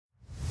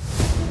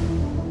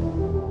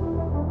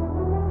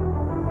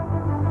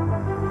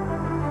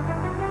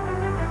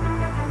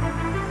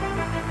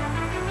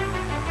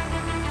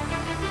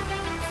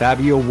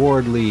Fabio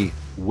Wardley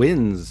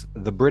wins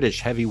the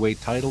British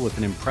heavyweight title with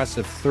an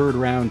impressive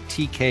third-round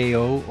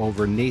TKO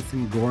over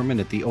Nathan Gorman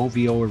at the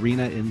OVO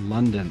Arena in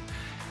London.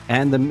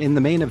 And in the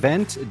main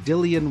event,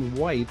 Dillian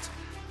Whyte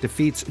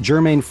defeats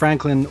Jermaine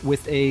Franklin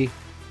with a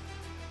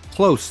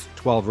close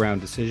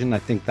 12-round decision. I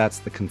think that's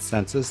the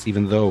consensus,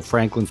 even though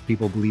Franklin's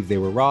people believe they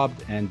were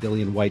robbed and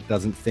Dillian Whyte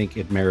doesn't think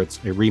it merits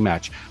a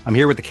rematch. I'm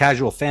here with the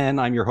Casual Fan.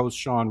 I'm your host,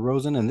 Sean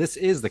Rosen, and this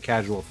is the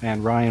Casual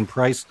Fan, Ryan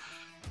Price.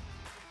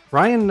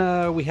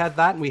 Ryan, we had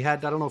that, and we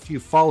had, I don't know if you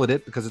followed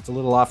it because it's a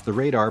little off the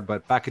radar,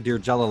 but Bakadir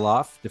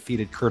Jalilov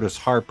defeated Curtis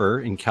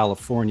Harper in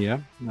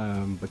California,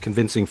 a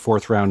convincing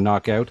fourth-round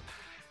knockout.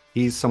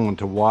 He's someone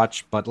to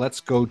watch, but let's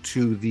go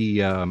to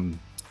the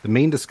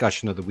main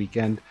discussion of the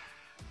weekend.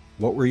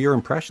 What were your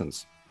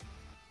impressions?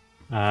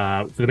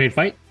 For the main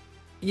fight?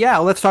 Yeah,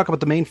 let's talk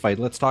about the main fight.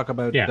 Let's talk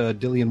about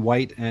Dillian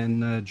Whyte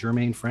and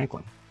Jermaine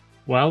Franklin.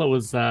 Well, it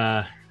was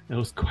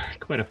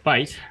quite a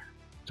fight.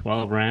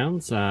 12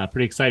 rounds,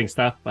 pretty exciting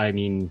stuff. I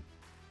mean,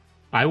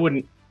 I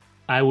would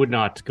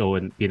not go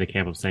and be in the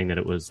camp of saying that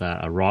it was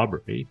a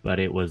robbery, but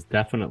it was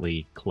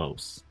definitely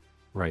close.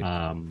 Right.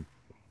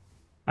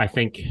 I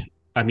think,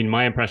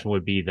 my impression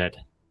would be that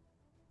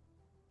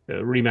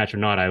rematch or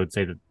not, I would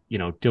say that,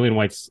 Dillian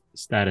Whyte's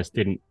status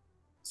didn't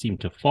seem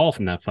to fall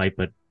from that fight,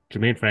 but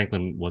Jermaine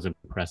Franklin was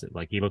impressive.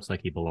 Like, he looks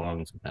like he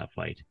belongs with that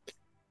fight.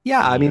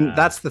 Yeah,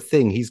 that's the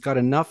thing. He's got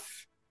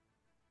enough,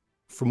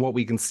 from what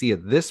we can see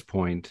at this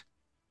point,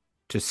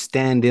 to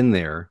stand in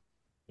there.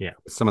 Yeah.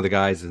 With some of the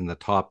guys in the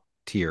top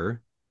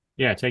tier.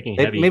 Yeah, taking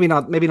heavy. Maybe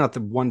not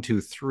the 1,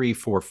 2, 3,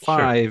 4,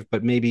 5, sure,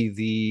 but maybe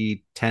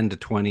the 10 to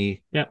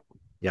 20. Yeah.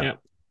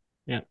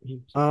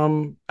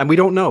 And we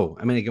don't know.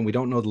 Again, we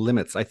don't know the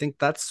limits. I think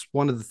that's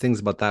one of the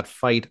things about that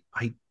fight.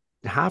 I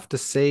have to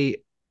say,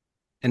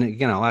 and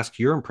again, I'll ask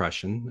your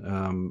impression.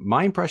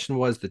 My impression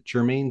was that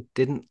Jermaine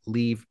didn't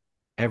leave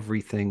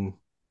everything.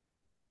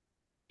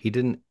 He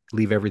didn't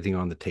leave everything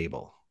on the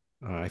table.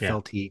 I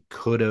felt he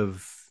could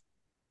have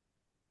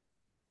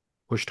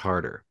pushed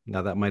harder.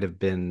 Now, that might have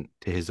been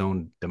to his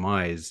own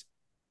demise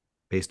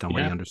based on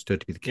what he understood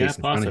to be the case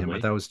in front of him,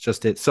 but that was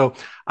just it. So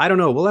I don't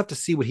know. We'll have to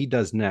see what he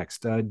does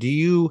next.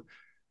 People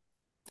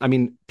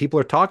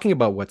are talking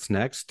about what's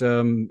next.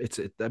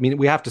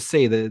 We have to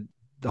say that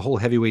the whole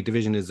heavyweight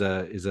division is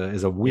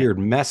a weird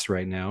mess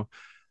right now.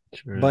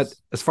 Sure but is.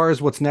 As far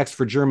as what's next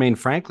for Jermaine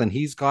Franklin,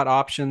 he's got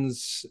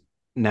options.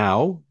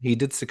 Now, he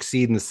did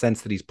succeed in the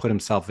sense that he's put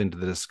himself into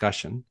the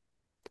discussion.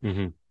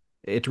 Mm-hmm.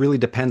 It really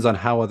depends on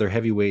how other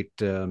heavyweight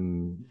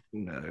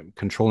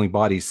controlling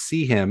bodies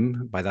see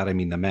him. By that, I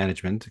mean the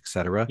management,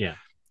 etc. Yeah.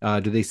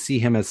 Do they see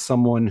him as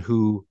someone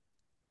who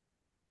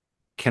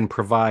can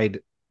provide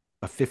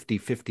a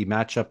 50-50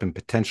 matchup and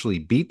potentially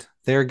beat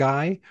their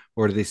guy?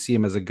 Or do they see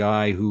him as a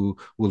guy who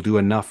will do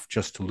enough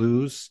just to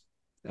lose?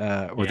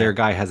 Their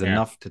guy has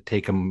enough to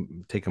take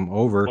him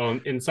over. Well,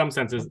 in some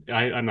senses,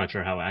 I'm not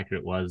sure how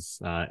accurate it was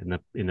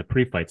in the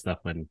pre-fight stuff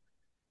when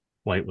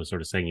Whyte was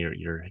sort of saying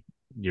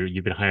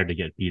you've been hired to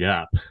get beat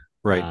up.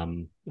 Right.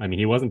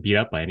 He wasn't beat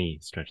up by any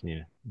stretch.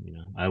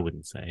 I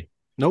wouldn't say.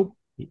 Nope.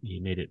 He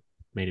made it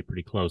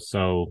pretty close.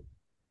 So,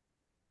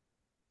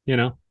 I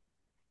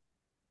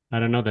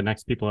don't know. The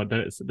next people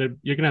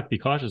you're gonna have to be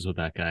cautious with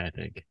that guy. I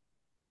think.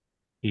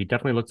 He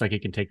definitely looks like he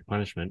can take the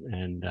punishment,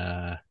 and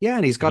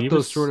and he's got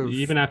those sort of,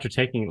 even after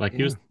taking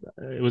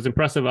it was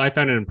impressive. I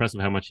found it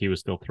impressive how much he was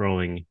still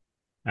throwing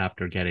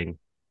after getting,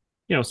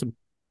 some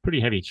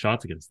pretty heavy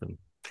shots against them.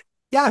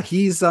 Yeah,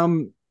 he's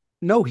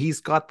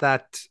got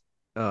that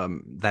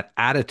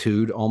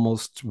attitude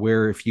almost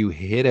where if you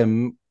hit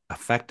him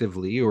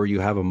effectively or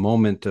you have a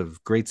moment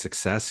of great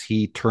success,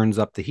 he turns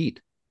up the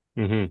heat.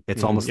 Mm-hmm.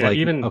 It's almost like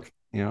even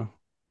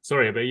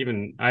Sorry, but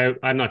even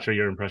I'm not sure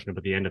your impression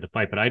about the end of the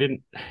fight, but I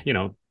didn't,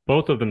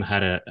 both of them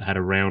had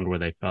a round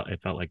where it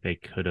felt like they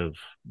could have,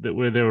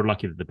 where they were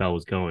lucky that the bell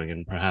was going,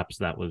 and perhaps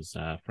that was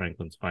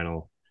Franklin's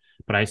final,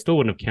 but I still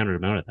wouldn't have counted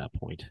him out at that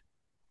point.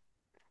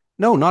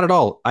 No, not at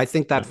all. I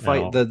think that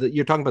Not fight,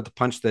 you're talking about the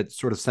punch that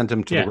sort of sent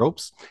him to the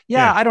ropes.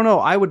 Yeah, I don't know.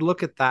 I would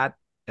look at that,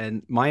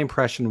 and my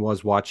impression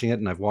was watching it,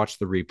 and I've watched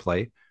the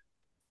replay.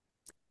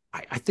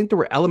 I think there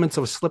were elements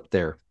of a slip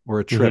there or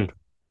a trip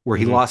where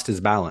he lost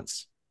his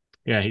balance.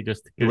 Yeah, it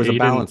was a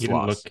balance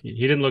loss. He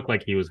didn't look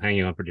like he was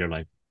hanging on for dear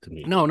life to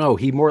me. No,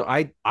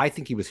 I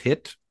think he was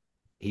hit.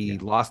 He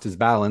lost his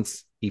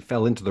balance. He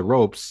fell into the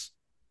ropes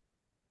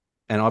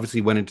and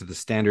obviously went into the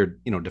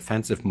standard,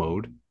 defensive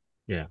mode.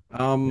 Yeah.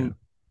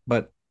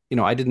 But,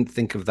 I didn't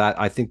think of that.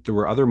 I think there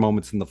were other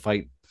moments in the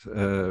fight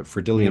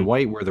for Dillian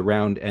Whyte where the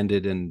round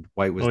ended and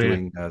Whyte was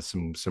doing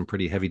some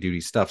pretty heavy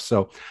duty stuff.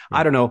 So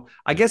I don't know.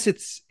 I guess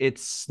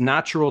it's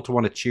natural to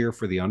want to cheer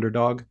for the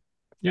underdog.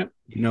 Yeah.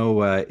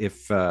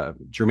 If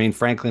Jermaine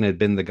Franklin had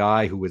been the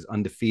guy who was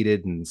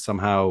undefeated and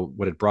somehow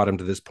what had brought him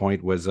to this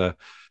point was a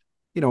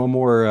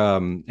more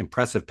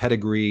impressive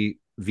pedigree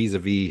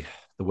vis-a-vis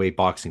the way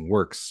boxing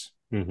works.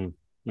 Mm-hmm.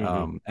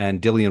 Mm-hmm. And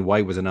Dillian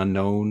Whyte was an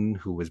unknown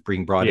who was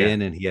being brought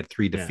in, and he had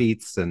 3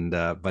 defeats,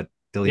 but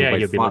Dillian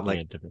Whyte fought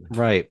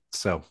right.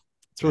 So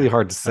it's really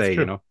hard to say,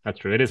 That's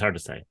true. It is hard to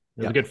say.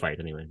 It was Yeah. a good fight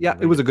anyway. Yeah,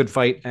 it was a good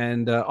fight.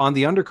 And on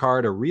the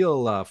undercard, a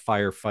real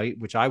firefight,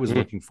 which I was Mm-hmm.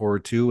 looking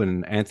forward to.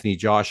 And Anthony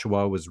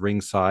Joshua was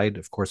ringside,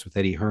 of course, with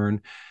Eddie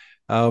Hearn.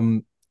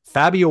 Um,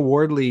 Fabio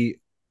Wardley,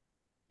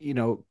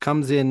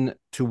 comes in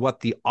to what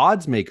the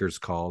odds makers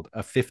called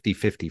a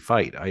 50-50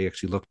 fight. I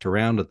actually looked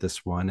around at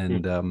this one,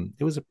 and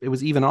it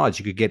was even odds.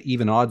 You could get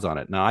even odds on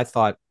it. Now, I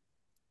thought,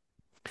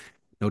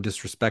 no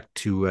disrespect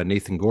to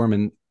Nathan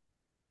Gorman,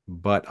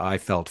 but I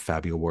felt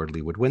Fabio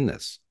Wardley would win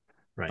this.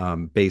 Right.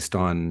 Based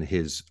on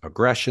his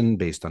aggression,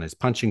 based on his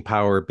punching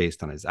power,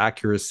 based on his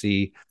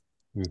accuracy,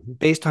 Mm-hmm.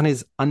 based on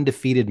his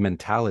undefeated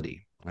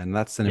mentality. And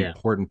that's an Yeah.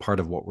 important part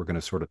of what we're going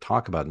to sort of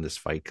talk about in this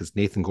fight, because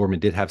Nathan Gorman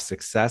did have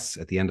success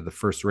at the end of the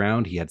first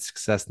round. He had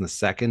success in the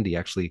second. He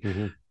actually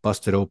Mm-hmm.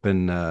 busted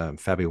open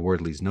Fabio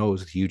Wardley's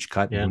nose, huge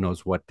cut, and Yeah. who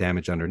knows what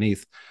damage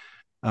underneath.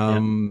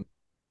 Yeah.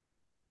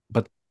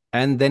 But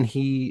and then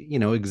he,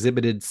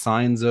 exhibited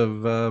signs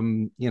of,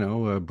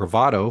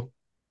 bravado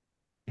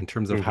in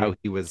terms of Mm-hmm. how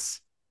he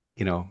was,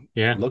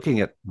 Yeah. looking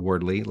at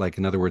Wardley, like,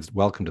 in other words,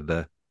 welcome to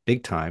the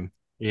big time.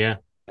 Yeah.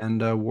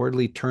 And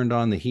Wardley turned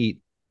on the heat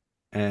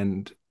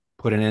and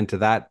put an end to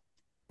that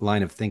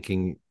line of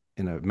thinking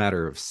in a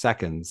matter of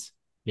seconds,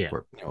 Yeah.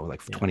 or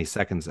like Yeah. 20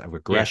 seconds of Yeah.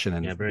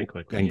 aggression. Yeah. Very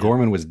quickly. And Yeah.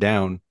 Gorman was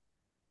down,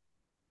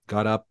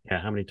 got up, Yeah.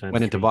 How many times?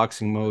 went into Three.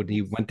 boxing mode.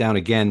 He went down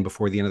again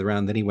before the end of the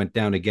round. Then he went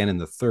down again in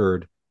the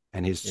third.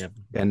 And Yeah.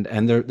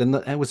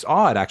 it was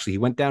odd, actually. He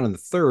went down in the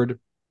third.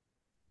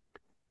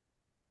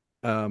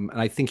 And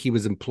I think he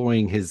was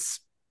employing his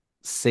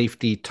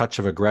safety touch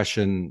of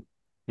aggression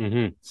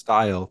Mm-hmm.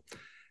 style.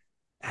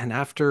 And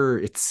after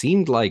it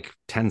seemed like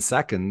 10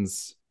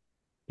 seconds,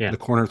 Yeah. the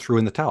corner threw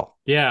in the towel.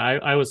 Yeah.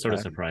 I was sort of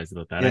surprised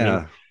about that.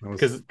 I mean,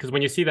 because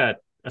when you see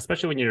that,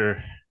 especially when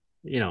you're,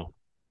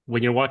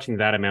 when you're watching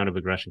that amount of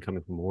aggression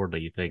coming from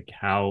Wardley, you think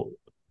how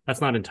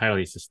that's not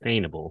entirely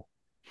sustainable.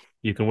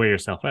 You can wear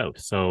yourself out.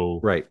 So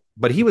right,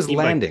 but he was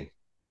landing. Like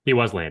he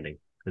was landing.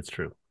 It's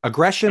true.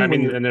 Aggression. I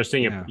mean, and they're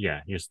seeing it.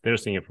 Yeah, they're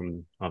seeing it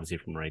from obviously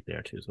from right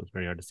there too. So it's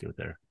very hard to see what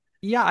they're.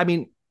 Yeah, I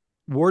mean,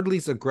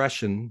 Wardley's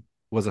aggression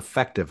was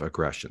effective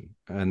aggression,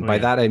 and by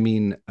that I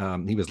mean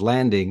he was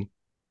landing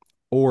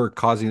or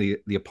causing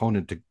the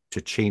opponent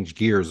to change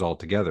gears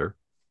altogether.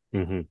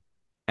 Mm-hmm.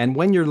 And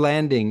when you're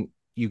landing,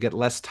 you get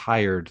less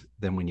tired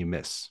than when you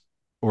miss,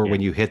 or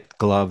when you hit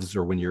gloves,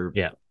 or when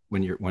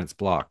it's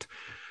blocked.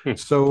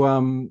 So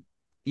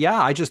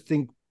I just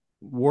think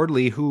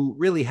Wardley, who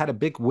really had a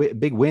big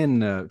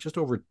win just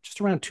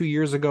around 2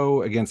 years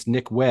ago against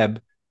Nick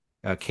Webb,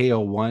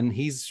 KO1.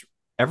 He's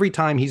every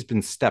time he's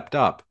been stepped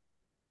up,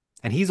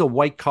 and he's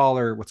what's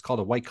called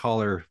a white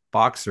collar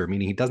boxer,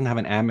 meaning he doesn't have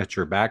an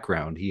amateur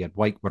background. He had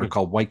what are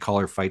called white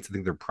collar fights. I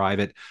think they're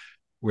private,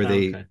 where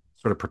they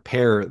sort of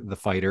prepare the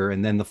fighter,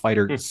 and then the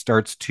fighter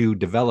starts to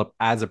develop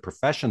as a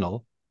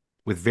professional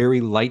with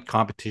very light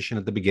competition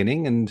at the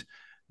beginning, and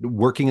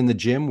working in the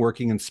gym,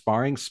 working in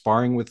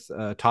sparring with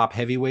top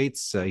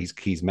heavyweights.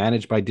 He's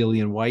managed by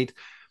Dillian Whyte,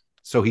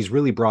 so he's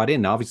really brought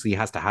in. Obviously, he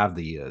has to have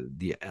the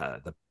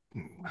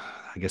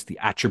I guess the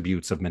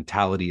attributes of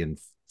mentality and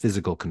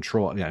physical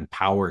control and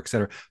power,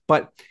 etc.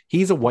 But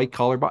he's a white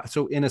collar,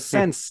 so in a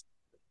sense,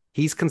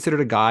 he's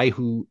considered a guy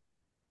who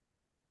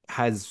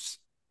has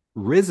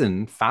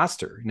risen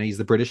faster. He's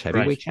the British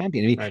heavyweight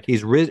champion. I mean,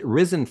 he's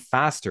risen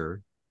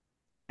faster.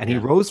 And he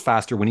rose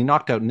faster when he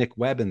knocked out Nick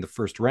Webb in the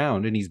first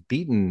round, and he's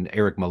beaten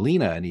Eric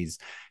Molina, and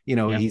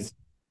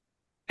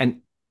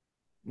and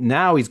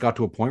now he's got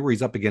to a point where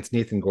he's up against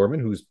Nathan Gorman,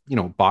 who's,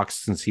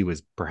 boxed since he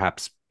was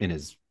perhaps in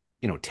his,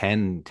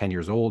 10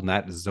 years old in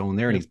that zone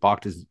there. And he's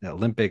boxed his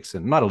Olympics,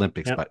 and not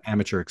Olympics, but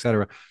amateur,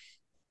 etc.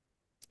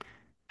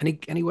 And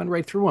he went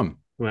right through him.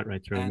 Went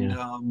right through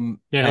him.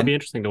 It'll be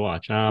interesting to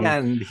watch.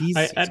 And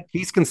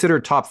he's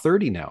considered top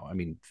 30 now. I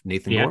mean,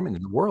 Nathan Gorman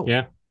in the world.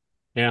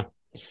 Yeah.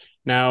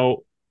 Now,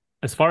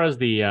 as far as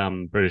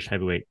the British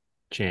heavyweight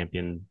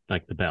champion,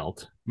 like the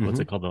belt, what's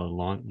it called? The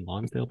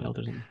Lonsdale belt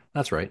or something?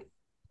 That's right.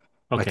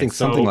 Okay, I think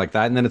something like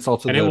that. And then it's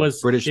also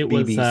British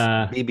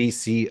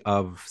BBC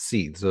of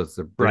C. So it's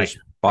the British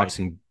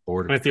Boxing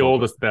Board. And it's the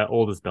oldest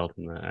belt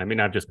in the. I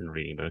mean, I've just been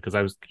reading about it because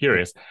I was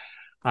curious.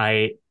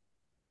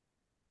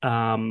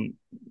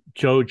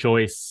 Joe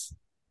Joyce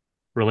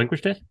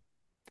relinquished it.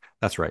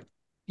 That's right.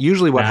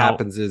 Usually what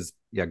happens is,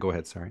 go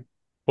ahead. Sorry.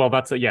 Well,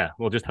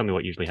 well, just tell me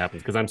what usually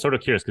happens, because I'm sort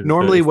of curious. Because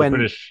normally when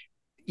British,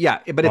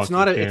 but it's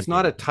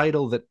not a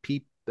title that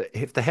people.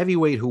 If the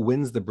heavyweight who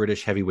wins the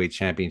British heavyweight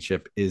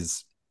championship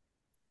is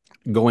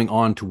going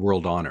on to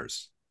world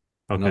honors,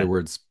 in other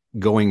words,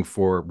 going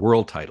for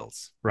world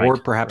titles or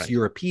perhaps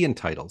European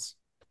titles.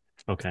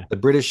 Okay. The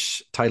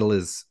British title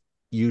is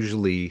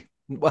usually,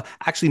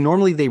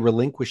 normally they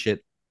relinquish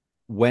it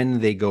when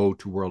they go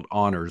to world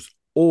honors,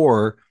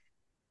 or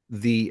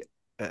the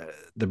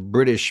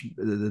British,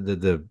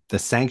 the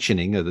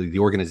sanctioning of the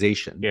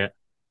organization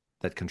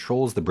that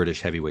controls the British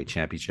heavyweight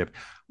championship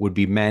would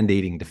be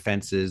mandating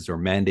defenses or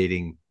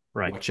mandating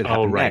what should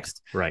happen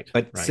next.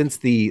 But since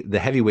the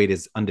heavyweight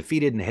is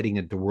undefeated and heading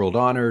into world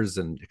honors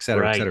and et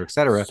cetera, et cetera, et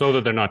cetera. So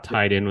that they're not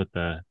tied in with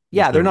the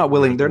Yeah, they're not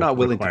willing. They're with not the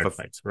willing required to.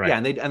 fights, Yeah,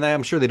 right? and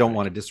I'm sure they don't Right.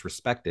 want to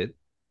disrespect it.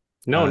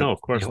 No, no, of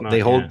course They not.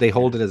 hold Yeah, they yeah,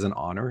 hold it as an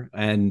honor,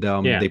 and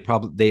yeah.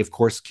 they of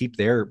course keep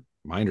their.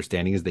 My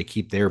understanding is they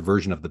keep their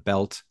version of the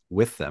belt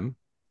with them.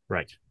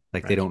 Right,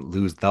 Like they right. don't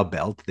lose the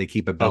belt; they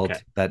keep a Okay,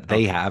 belt that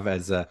they okay. have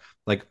as a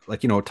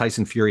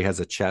Tyson Fury has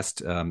a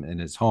chest in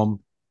his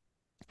home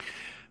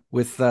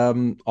with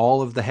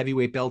all of the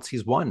heavyweight belts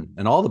he's won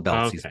and all the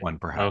belts he's Okay. won,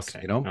 perhaps,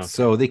 Okay. Okay.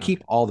 so they keep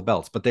Okay. all the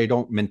belts, but they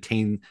don't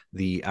maintain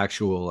the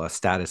actual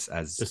status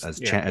as Just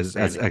yeah, the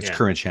standing. as Yeah.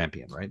 current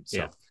champion, right?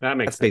 Yeah. So That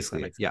makes that's sense. That basically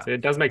it. makes Yeah, sense.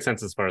 It does make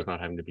sense as far as not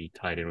having to be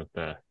tied in with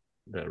the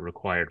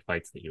required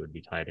fights that you would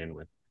be tied in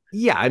with.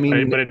 yeah. I But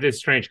mean, it is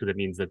strange because it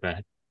means that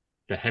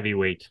the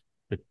heavyweight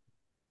the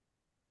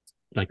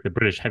like the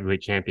British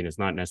heavyweight champion is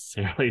not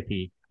necessarily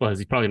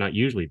he's probably not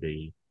usually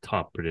the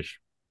top British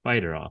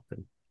fighter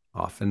often.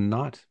 often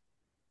not,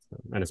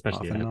 And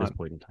especially often at this not.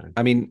 point in time.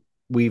 I mean,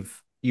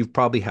 you've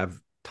probably have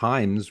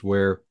times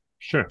where,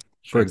 Sure. for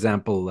Sure.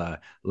 example,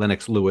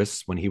 Lennox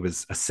Lewis, when he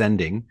was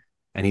ascending,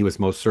 and he was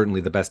most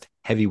certainly the best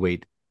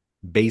heavyweight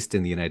based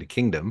in the United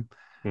Kingdom,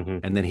 Mm-hmm.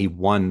 and then he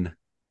won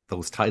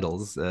those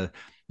titles.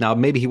 Now,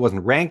 maybe he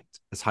wasn't ranked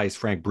as high as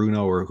Frank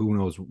Bruno or who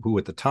knows who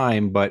at the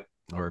time, but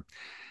or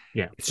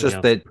Yeah. it's But he just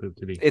also that proved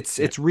to be. Yeah.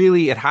 it's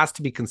really it has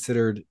to be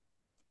considered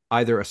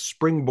either a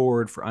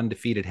springboard for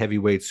undefeated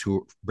heavyweights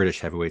who British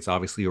heavyweights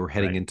obviously who are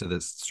heading Right. into the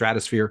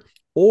stratosphere,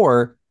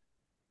 or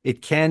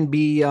it can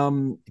be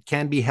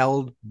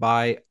held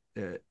by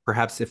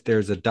perhaps if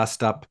there's a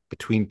dust up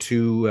between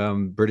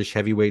two British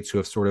heavyweights who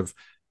have sort of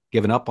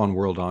given up on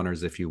world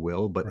honors, if you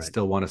will, but Right.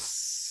 still want to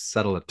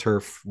settle a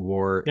turf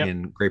war Yep.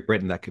 in Great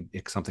Britain. That could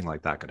something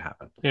like that could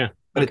happen, Yeah.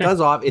 but Okay.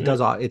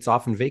 Yeah. it's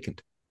often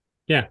vacant.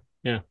 Yeah.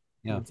 Yeah.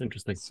 Yeah, That's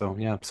interesting. so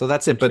yeah, so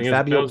that's it. But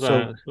Interesting.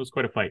 Fabio, It was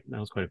quite a fight.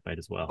 That was quite a fight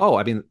as well. oh,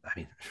 I mean,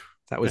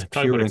 that was Yeah,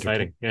 talk pure about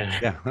entertainment. exciting.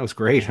 Yeah. Yeah, that was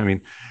great. Yeah. I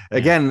mean, Yeah.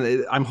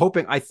 again,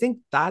 I think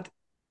that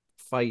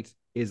fight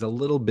is a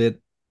little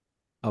bit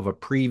of a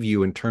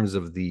preview in terms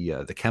of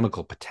the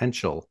chemical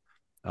potential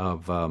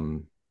of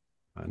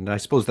and I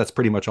suppose that's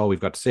pretty much all we've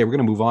got to say. We're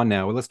going to move on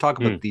now. Let's talk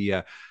about Hmm.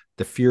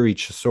 the Fury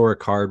Chisora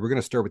card. We're going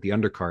to start with the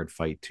undercard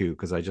fight too,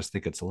 because I just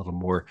think it's a little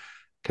more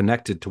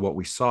connected to what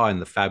we saw in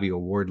the Fabio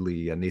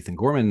Wardley Nathan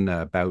Gorman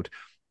bout.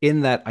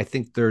 In that, I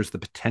think there's the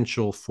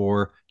potential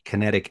for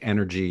kinetic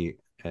energy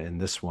in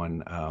this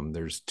one.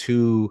 There's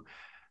two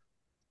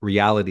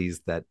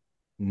realities that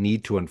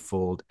need to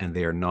unfold, and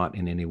they are not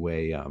in any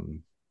way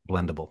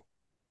blendable,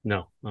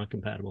 No, not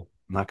compatible.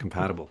 not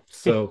compatible.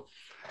 So,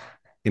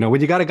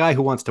 when you got a guy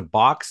who wants to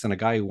box and a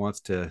guy who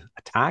wants to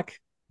attack,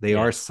 they Yeah.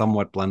 are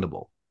somewhat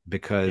blendable Yeah.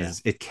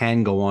 because it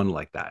can go on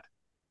like that.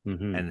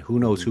 Mm-hmm. And who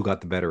knows Mm-hmm. who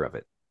got the better of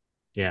it.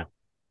 Yeah.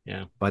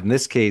 Yeah. But in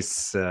this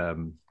case,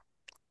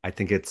 I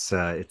think it's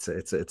a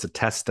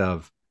test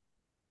of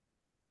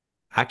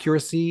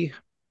accuracy,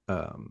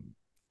 um,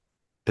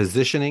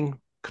 positioning,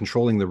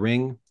 controlling the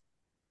ring.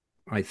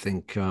 I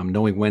think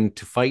knowing when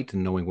to fight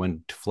and knowing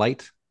when to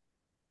flight,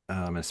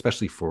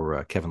 especially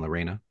for Kevin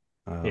Lerena.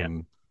 Yeah.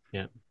 Um,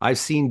 Yeah. I've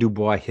seen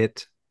Dubois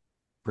hit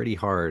pretty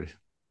hard,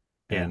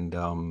 Yeah. and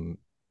Now,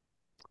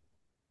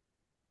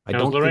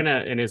 is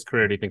Lorena in his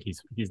career, do you think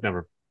he's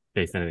never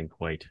faced anything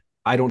quite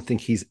I don't think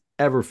he's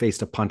ever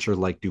faced a puncher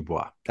like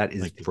Dubois. That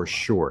is like for Dubois?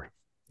 sure.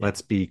 Yeah.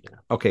 Let's be Yeah.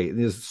 okay.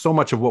 There's so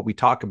much of what we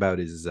talk about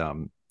is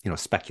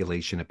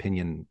speculation,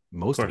 opinion,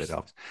 most of it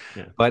helps.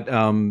 Yeah. But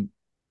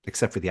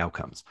except for the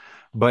outcomes.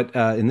 But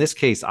in this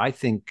case, I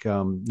think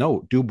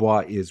no,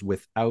 Dubois is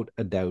without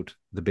a doubt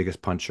the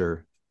biggest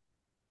puncher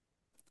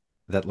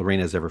that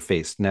Lorena has ever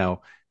faced.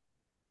 Now,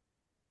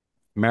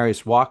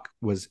 Marius Wack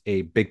was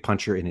a big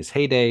puncher in his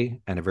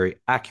heyday and a very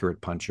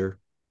accurate puncher,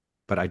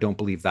 but I don't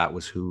believe that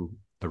was who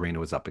Lorena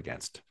was up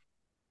against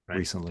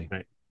recently.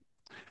 Right.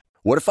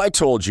 What if I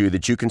told you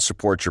that you can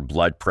support your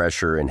blood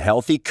pressure and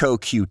healthy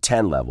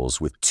CoQ10 levels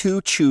with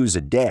 2 chews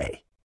a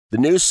day? The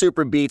new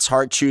Super Beats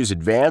Heart Chews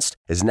Advanced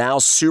is now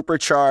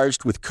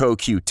supercharged with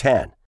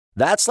CoQ10.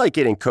 That's like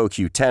getting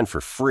CoQ10 for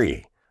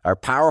free. Our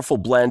powerful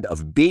blend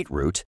of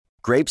beetroot,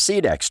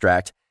 grapeseed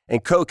extract,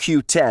 and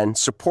CoQ10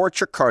 supports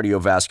your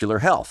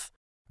cardiovascular health.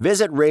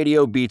 Visit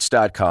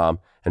radiobeats.com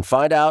and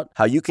find out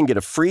how you can get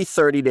a free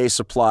 30-day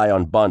supply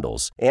on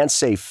bundles and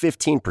save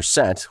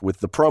 15% with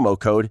the promo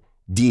code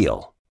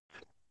DEAL.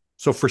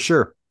 So for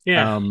sure.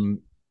 Yeah.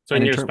 So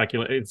in your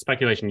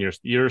speculation,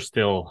 you're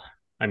still.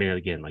 I mean,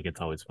 again, like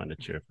it's always fun to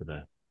cheer for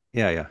the.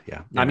 Yeah.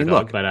 I mean,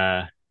 dog, look,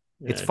 but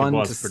it's fun.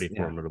 Dubois is pretty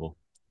formidable.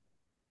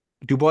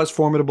 Dubois is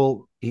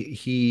formidable. But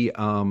he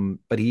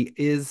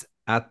is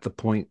at the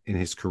point in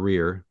his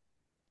career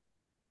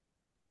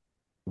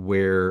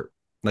where,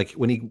 like,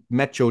 when he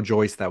met Joe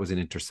Joyce, that was an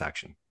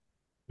intersection.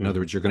 In other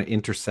words, you're going to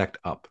intersect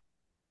up.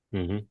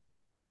 Mm-hmm.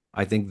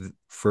 I think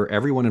for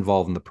everyone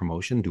involved in the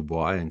promotion,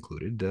 Dubois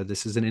included,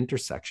 this is an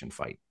intersection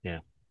fight. Yeah.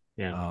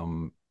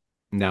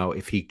 Now,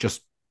 if he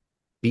just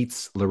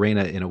beats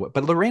Lorena in a way,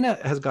 but Lorena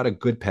has got a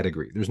good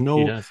pedigree. There's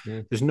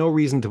no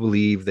reason to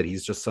believe that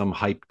he's just some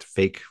hyped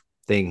fake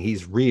thing.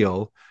 He's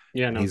real.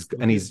 Yeah. No, he's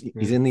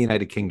in the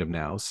United Kingdom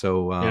now.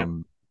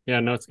 So Yeah,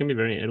 no,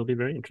 it'll be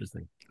very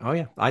interesting. Oh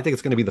yeah, I think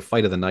it's going to be the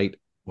fight of the night.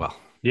 Well,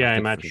 I Yeah, I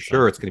think for imagine so.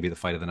 sure it's going to be the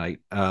fight of the night.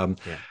 Yeah.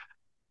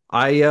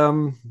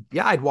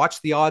 Yeah, I'd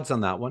watch the odds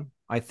on that one.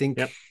 I think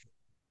Yep.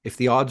 if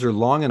the odds are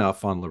long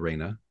enough on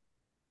Lorena,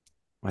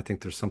 I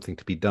think there's something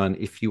to be done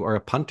if you are a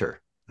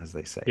punter, as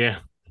they say. Yeah.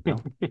 You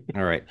know?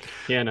 All right.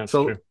 Yeah, no, it's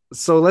So true.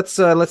 so let's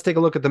take a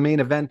look at the main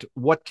event.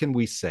 What can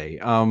we say?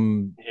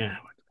 Yeah.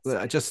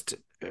 Just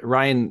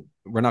Ryan,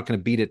 we're not going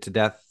to beat it to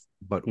death,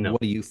 but No.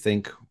 what do you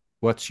think?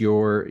 What's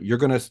you're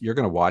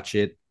gonna watch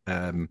it?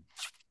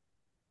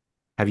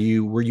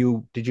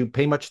 Did you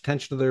pay much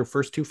attention to their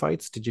first two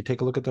fights? Did you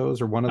take a look at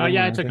those or one of them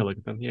Yeah, or I took a anything? look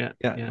at them. Yeah.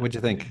 Yeah, Yeah. what'd you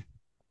Yeah. think?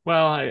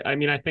 Well, I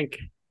mean, I think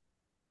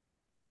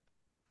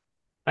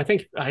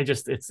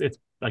it's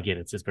again,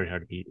 it's just very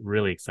hard to be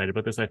really excited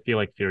about this. I feel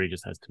like Fury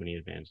just has too many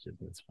advantages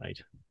in this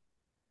fight.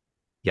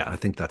 Yeah, I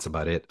think that's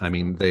about it. I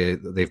mean,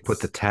 they've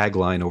put the It's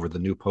tagline over the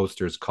new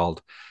posters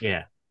called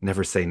yeah,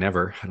 "Never Say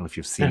Never." I don't know if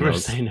you've seen never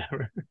those. say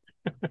never.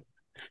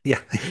 Yeah,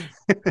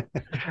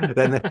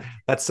 then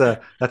that's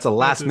a That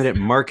last is minute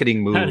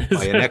marketing move that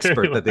by is an very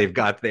expert that they've laughable.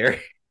 got there.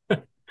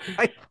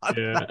 I thought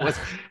Yeah, that was.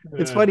 It's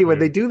that's funny when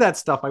they very do that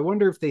stuff. I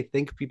wonder if they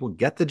think people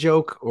get the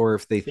joke or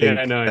if they yeah.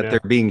 I think know, I that they're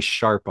know. being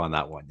sharp on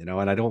that one. And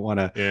I don't want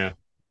to Yeah,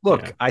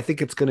 look. yeah, I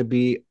think it's going to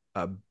be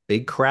a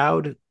big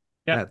crowd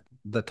yep, at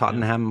the yep,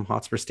 Tottenham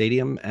Hotspur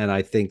Stadium, and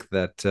I think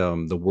that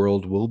the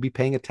world will be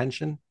paying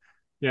attention.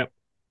 yep,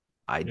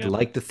 I'd yep.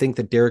 like to think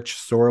that Derek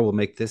Chisora will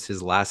make this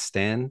his last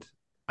stand.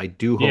 I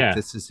do hope Yeah,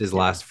 this is his yeah,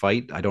 last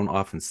fight. I don't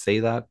often say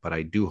that, but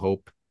I do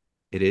hope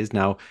it is.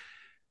 Now,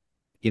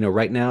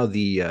 right now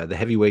the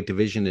heavyweight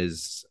division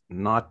is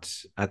not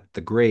at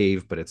the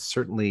grave, but it's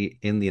certainly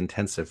in the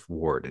intensive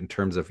ward in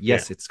terms of yeah,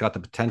 yes, it's got the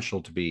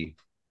potential to be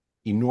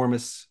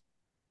enormous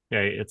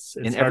yeah. in It's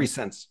every hard.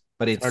 sense,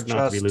 but It's it's hard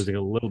not to be just losing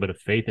a little bit of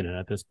faith in it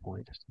at this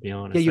point, to be yeah,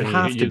 honest. I you'd mean,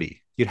 have to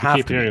be. You'd you have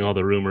keep to hearing be. all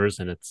the rumors,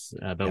 and it's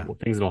Yeah. about what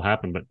things that'll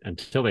happen, but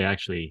until they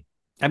actually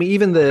I mean,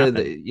 even the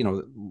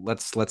happen,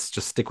 let's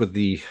just stick with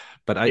the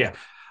but yeah,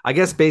 I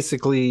guess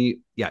basically,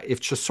 yeah, if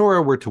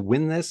Chisora were to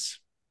win this,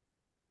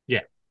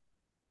 yeah,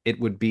 it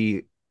would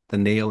be the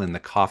nail in the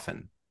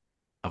coffin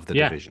of the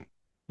yeah, division.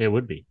 it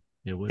would be,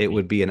 it would It be.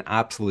 would be an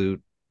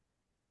absolute.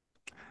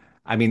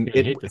 I mean,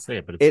 Yeah, I hate to say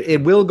it, but it's it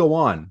true. will go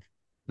on.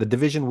 The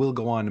division will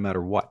go on no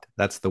matter what.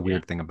 That's the Yeah,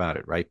 weird thing about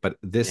it, right? But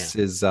yeah, this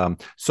is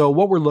so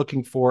what we're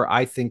looking for.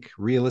 I think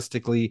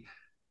realistically,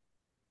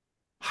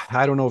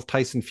 I don't know if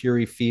Tyson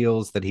Fury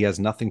feels that he has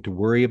nothing to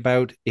worry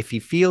about. If he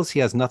feels he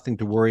has nothing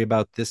to worry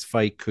about, this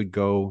fight could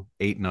go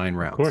 8, 9 of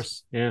rounds.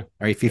 course, yeah,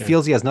 Or if he yeah,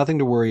 feels he has nothing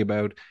to worry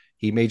about,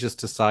 he may just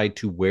decide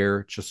to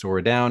wear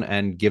Chisora down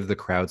and give the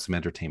crowd some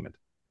entertainment.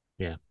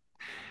 yeah,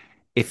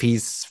 If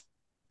he's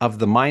of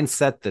the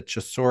mindset that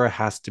Chisora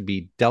has to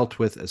be dealt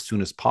with as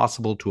soon as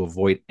possible to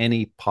avoid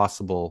any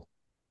possible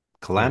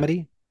yeah,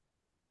 calamity,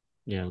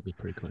 yeah. It'll be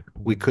pretty quick.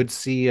 we could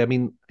see. I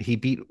mean, he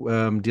beat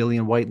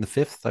Dillian White in the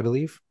fifth, I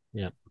believe,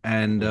 Yeah,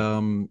 and yeah.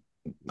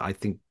 I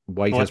think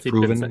White has What's he been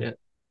proven. saying?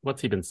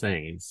 What's he been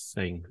saying? He's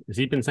saying, has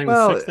he been saying the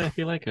Well, sixth? I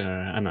feel like,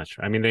 I'm not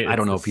sure. I mean, I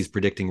don't know if he's it's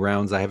predicting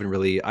rounds. I haven't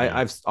really. yeah,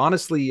 I've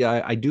honestly,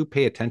 I do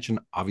pay attention,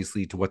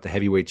 obviously, to what the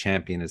heavyweight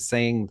champion is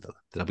saying,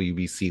 the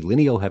WBC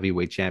lineal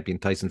heavyweight champion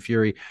Tyson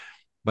Fury.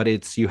 But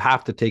it's you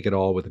have to take it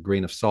all with a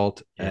grain of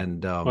salt. yeah.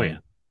 And Oh yeah,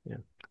 yeah,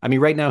 I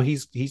mean, right now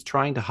he's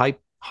trying to hype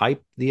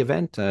the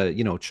event.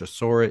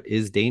 Chisora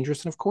is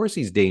dangerous, and of course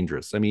he's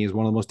dangerous. I mean, he's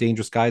one of the most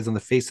dangerous guys on the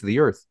face of the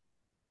earth.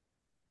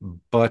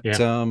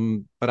 yeah,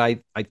 But I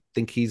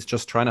think he's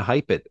just trying to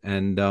hype it.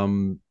 And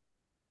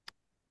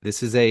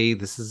this is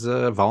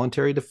a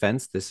voluntary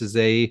defense. This is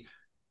a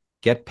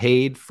get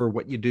paid for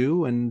what you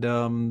do, and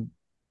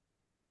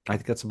I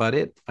think that's about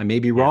it. I may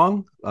be yeah,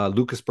 wrong.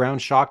 Lucas Brown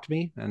shocked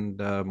me, and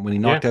when he yeah,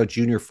 knocked out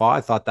Junior Fa,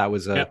 I thought that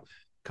was yeah, a yeah,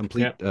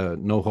 complete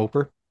no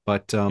hoper.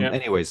 But yeah,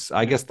 anyways,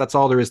 I yeah, guess that's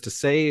all there is to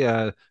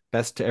say.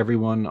 Best to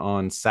everyone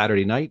on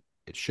Saturday night.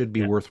 It should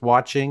be yeah, worth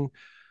watching,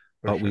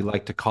 for but we sure.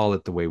 like to call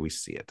it the way we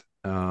see it.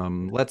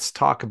 Let's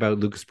talk about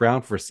Lucas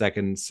Brown for a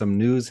second. Some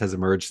news has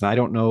emerged, and I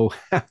don't know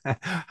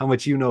how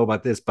much you know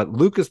about this, but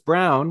Lucas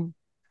Brown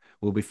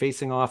will be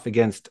facing off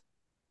against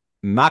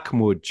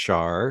Mahmoud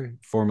Char,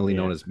 formerly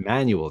known Yeah, as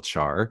Manuel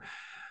Char,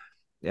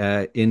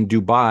 in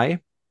Dubai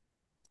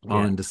yeah,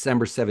 on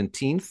December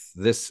 17th.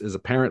 This is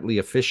apparently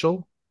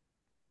official.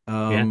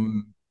 yeah,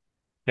 Um,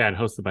 yeah, and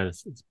hosted by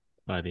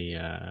by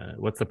the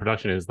what's the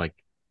production is like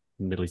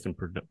Middle Eastern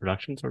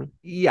production sort of.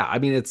 yeah, I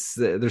mean, it's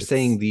they're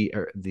saying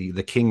It's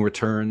the king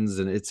returns,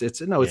 and it's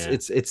no, yeah,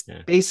 it's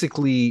yeah,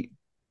 basically.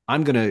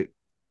 I'm gonna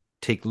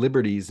take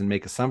liberties and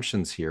make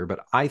assumptions here, but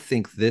I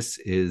think this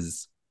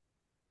is,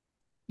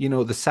 the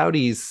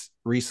Saudis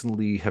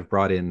recently have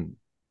brought in,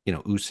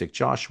 Usyk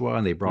Joshua,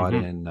 and they brought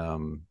mm-hmm.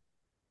 in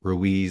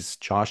Ruiz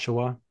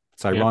Joshua.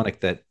 It's Yeah, ironic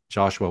that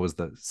Joshua was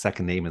the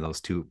second name in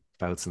those two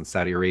bouts in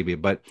Saudi Arabia,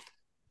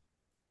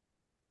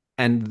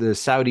 and the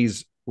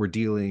Saudis were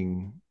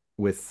dealing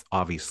with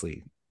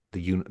obviously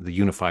the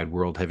unified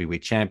world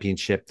heavyweight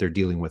championship. They're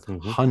dealing with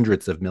mm-hmm.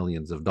 hundreds of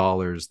millions of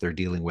dollars. They're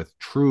dealing with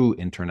true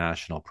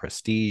international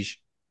prestige.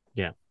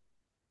 Yeah,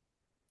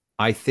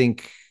 I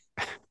think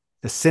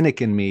the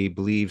cynic in me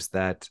believes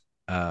that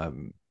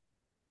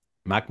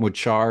Mahmoud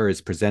Char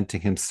is presenting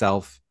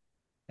himself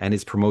and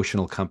his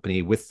promotional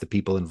company with the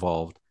people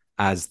involved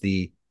as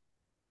the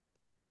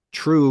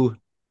true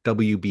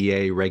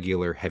WBA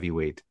regular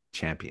heavyweight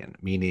champion,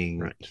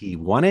 meaning he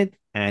won it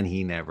and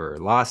he never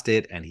lost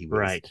it, and he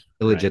was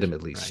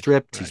illegitimately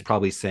stripped. He's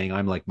probably saying,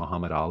 I'm like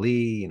Muhammad Ali,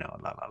 you know,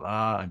 la la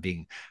la.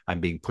 I'm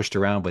being pushed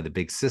around by the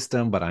big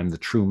system, but I'm the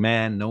true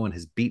man. No one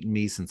has beaten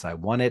me since I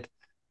won it.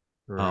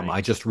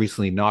 I just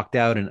recently knocked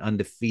out an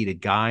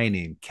undefeated guy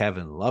named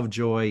Kevin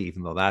Lovejoy,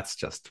 even though that's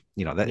just,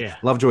 you know,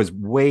 that Lovejoy's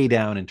way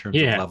down in terms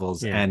of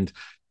levels. And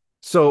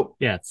so,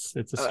 it's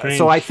a strange.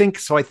 So I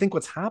think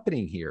what's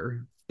happening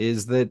here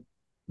is that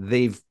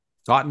they've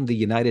gotten the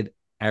United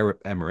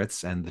Arab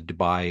Emirates and the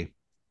Dubai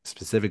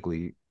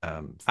specifically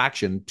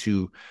faction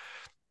to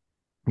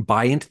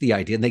buy into the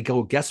idea, and they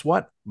go, guess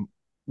what?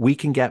 We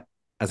can get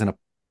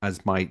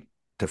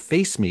to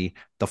face me,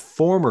 the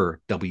former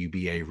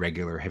WBA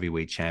regular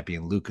heavyweight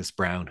champion, Lucas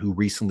Brown, who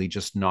recently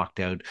just knocked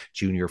out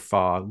Junior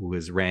Fa, who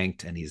is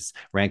ranked, and he's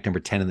ranked number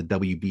 10 in the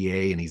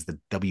WBA, and he's the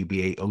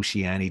WBA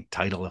Oceania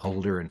title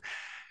holder.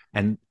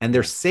 And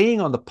they're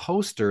saying on the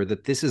poster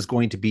that this is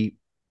going to be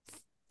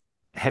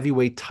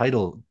heavyweight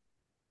title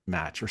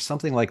match or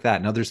something like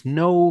that. Now there's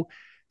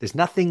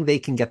nothing they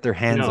can get their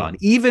hands on,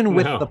 even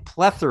with the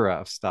plethora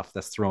of stuff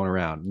that's thrown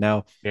around.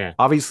 Now,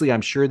 obviously, I'm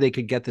sure they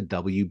could get the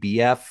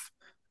WBF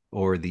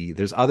or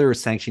there's other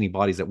sanctioning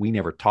bodies that we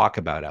never talk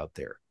about out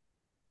there.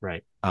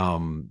 Right.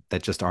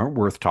 That just aren't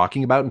worth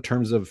talking about in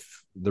terms of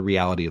the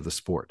reality of the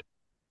sport.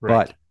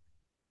 Right.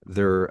 But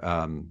there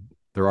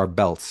are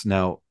belts.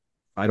 Now,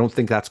 I don't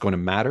think that's going to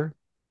matter.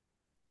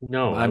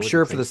 No, I'm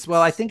sure for this.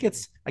 Well, I think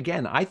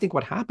I think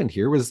what happened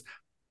here was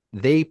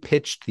they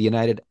pitched the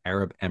United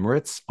Arab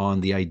Emirates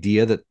on the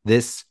idea that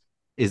this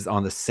is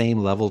on the same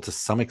level to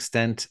some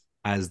extent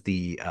as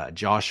the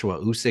Joshua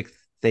Usyk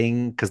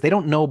thing, because they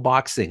don't know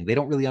boxing. They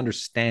don't really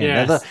understand.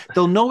 Yes.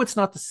 They'll know it's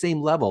not the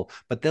same level,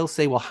 but they'll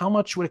say, well, how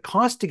much would it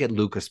cost to get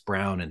Lucas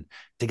Brown and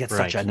to get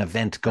such an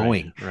event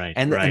going?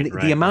 And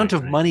the amount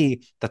of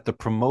money that the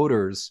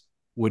promoters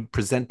would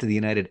present to the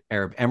United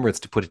Arab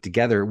Emirates to put it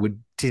together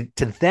would to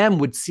them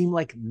would seem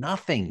like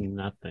nothing.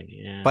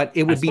 But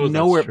it would be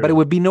nowhere. But it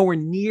would be nowhere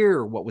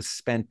near what was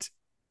spent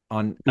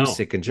on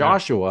Usyk and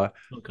Joshua.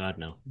 Oh God,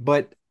 no.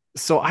 But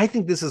so I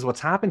think this is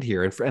what's happened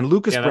here, and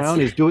Lucas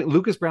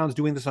Brown's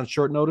doing this on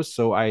short notice.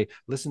 So I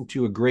listened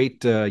to a great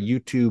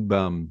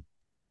YouTube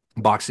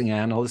boxing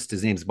analyst.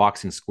 His name's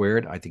Boxing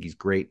Squared. I think he's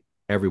great.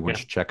 Everyone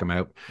should check him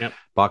out.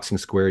 Boxing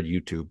Squared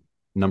YouTube,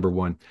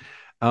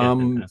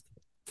 #1.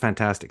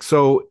 Fantastic.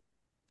 So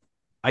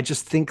I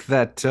just think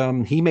that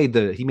he made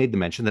the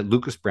mention that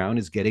Lucas Brown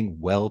is getting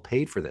well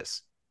paid for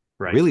this,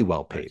 really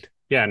well paid.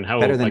 Yeah, and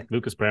how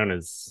Lucas Brown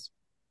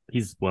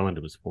he's well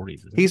into his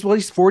 40s. He's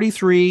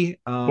 43.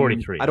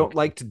 43. I don't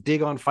like to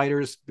dig on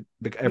fighters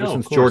ever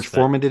since George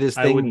Foreman did his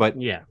thing, but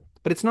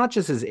it's not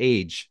just his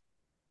age;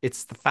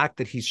 it's the fact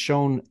that he's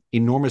shown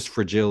enormous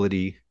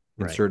fragility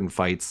in certain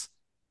fights.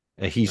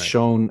 He's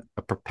shown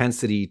a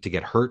propensity to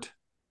get hurt.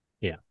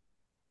 Yeah,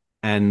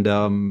 and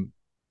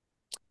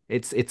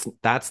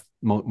that's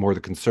more the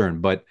concern.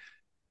 But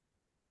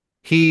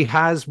he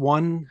has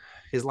won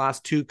his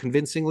last two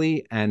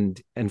convincingly,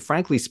 and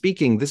frankly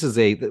speaking, this is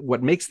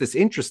what makes this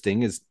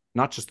interesting is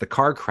not just the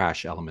car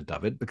crash element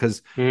of it,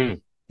 because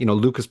you know,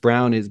 Lucas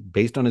Brown is,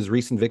 based on his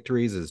recent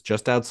victories, is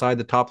just outside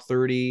the top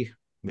 30.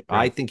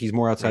 I think he's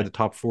more outside the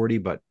top 40,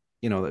 but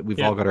you know, we've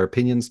all got our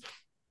opinions.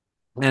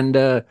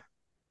 And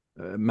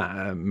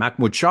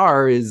Mahmoud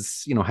Char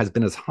is, you know, has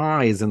been as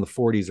high as in the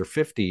 40s or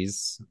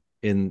 50s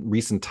in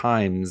recent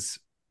times.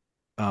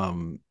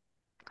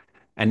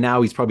 And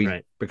now he's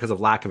probably, because of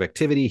lack of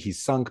activity,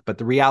 he's sunk. But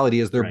the reality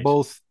is they're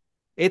both,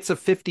 it's a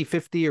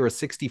 50-50 or a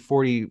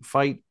 60-40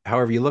 fight,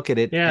 however you look at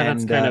it. Yeah, and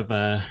that's kind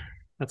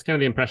of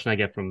the impression I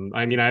get from,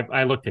 I mean,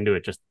 I looked into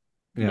it just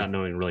not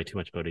knowing really too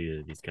much about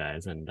either of these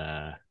guys. And,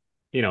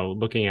 you know,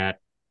 looking at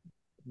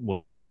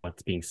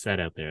what's being said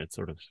out there, it's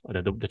sort of,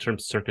 the term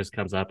circus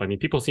comes up. I mean,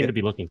 people seem to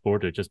be looking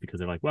forward to it just because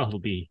they're like, well, it'll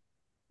be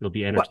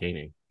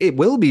entertaining. Well, it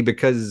will be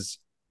because,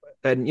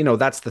 and you know,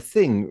 that's the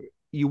thing.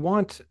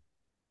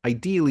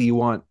 Ideally, you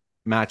want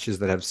matches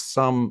that have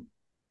some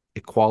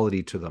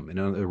equality to them. In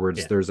other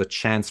words, there's a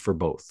chance for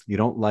both. You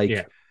don't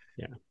like,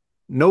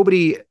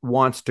 nobody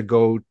wants to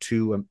go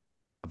to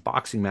a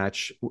boxing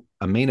match,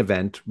 a main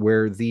event,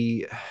 where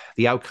the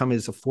outcome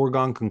is a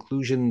foregone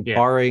conclusion,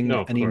 barring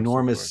an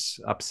enormous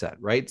upset,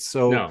 right?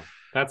 So no,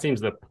 that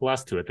seems the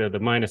plus to it. The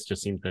minus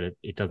just seems that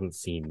it doesn't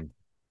seem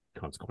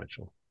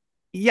consequential.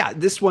 Yeah,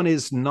 this one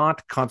is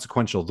not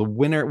consequential. The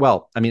winner,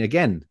 well, I mean,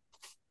 again,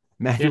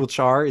 Mahmoud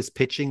Char is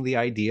pitching the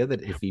idea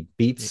that if he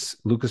beats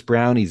Lucas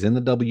Brown, he's in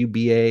the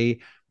WBA.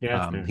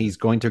 He's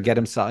going to get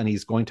himself, and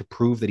he's going to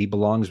prove that he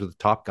belongs with the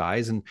top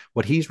guys. And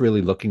what he's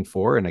really looking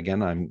for, and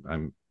again,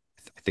 I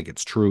think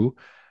it's true,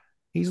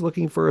 he's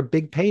looking for a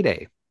big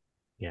payday.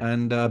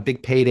 And a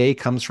big payday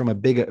comes from a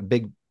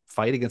big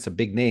fight against a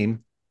big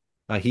name.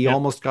 He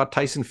almost got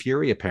Tyson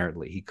Fury,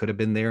 apparently. He could have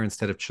been there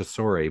instead of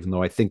Chisora, even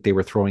though I think they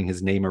were throwing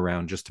his name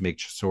around just to make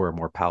Chisora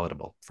more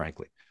palatable,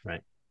 frankly.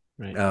 Right.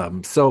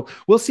 So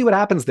we'll see what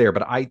happens there.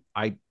 But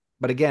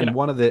but again,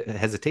 one of the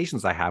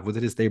hesitations I have with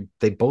it is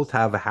they both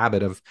have a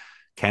habit of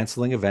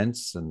canceling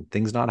events and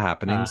things not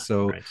happening.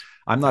 So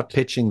I'm not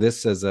pitching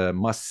this as a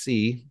must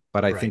see,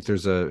 but I think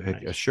there's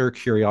a sure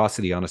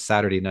curiosity on a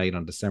Saturday night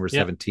on December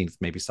 17th,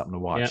 maybe something to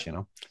watch,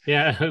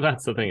 Yeah,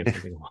 that's the thing. It's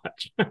something to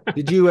watch.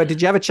 Did you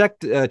have a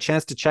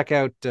chance to check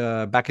out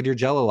Bakadir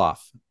Jalilov?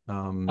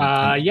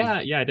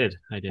 Yeah, I did.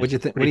 What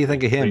do you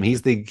think of him?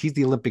 He's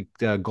the Olympic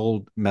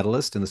gold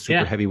medalist in the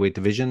super heavyweight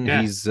division.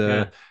 He's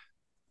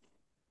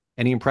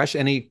any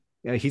impression?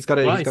 He's got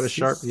a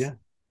sharp. Yeah,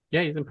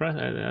 he's impressed.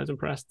 I was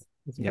impressed.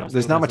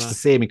 There's not much to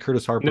say. I mean,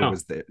 Curtis Harper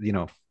was there,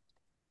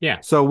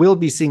 Yeah. So we'll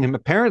be seeing him.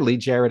 Apparently,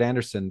 Jared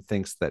Anderson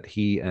thinks that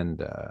he and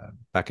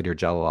Bakadir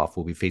Jalilov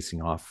will be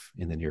facing off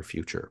in the near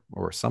future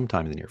or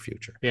sometime in the near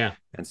future. Yeah.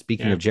 And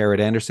speaking of Jared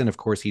Anderson, of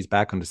course, he's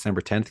back on December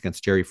 10th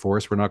against Jerry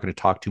Forrest. We're not going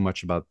to talk too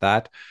much about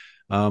that.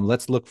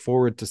 Let's look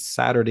forward to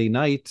Saturday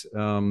night.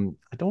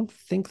 I don't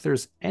think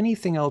there's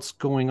anything else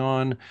going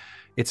on.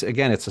 It's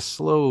a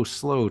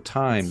slow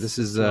time. This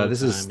is a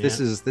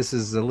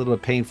little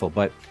bit painful,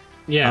 but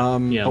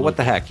but what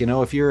the heck,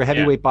 if you're a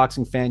heavyweight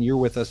boxing fan, you're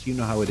with us, you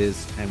know how it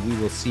is, and we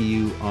will see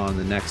you on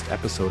the next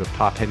episode of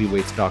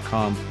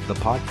TopHeavyweights.com, the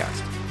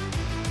podcast.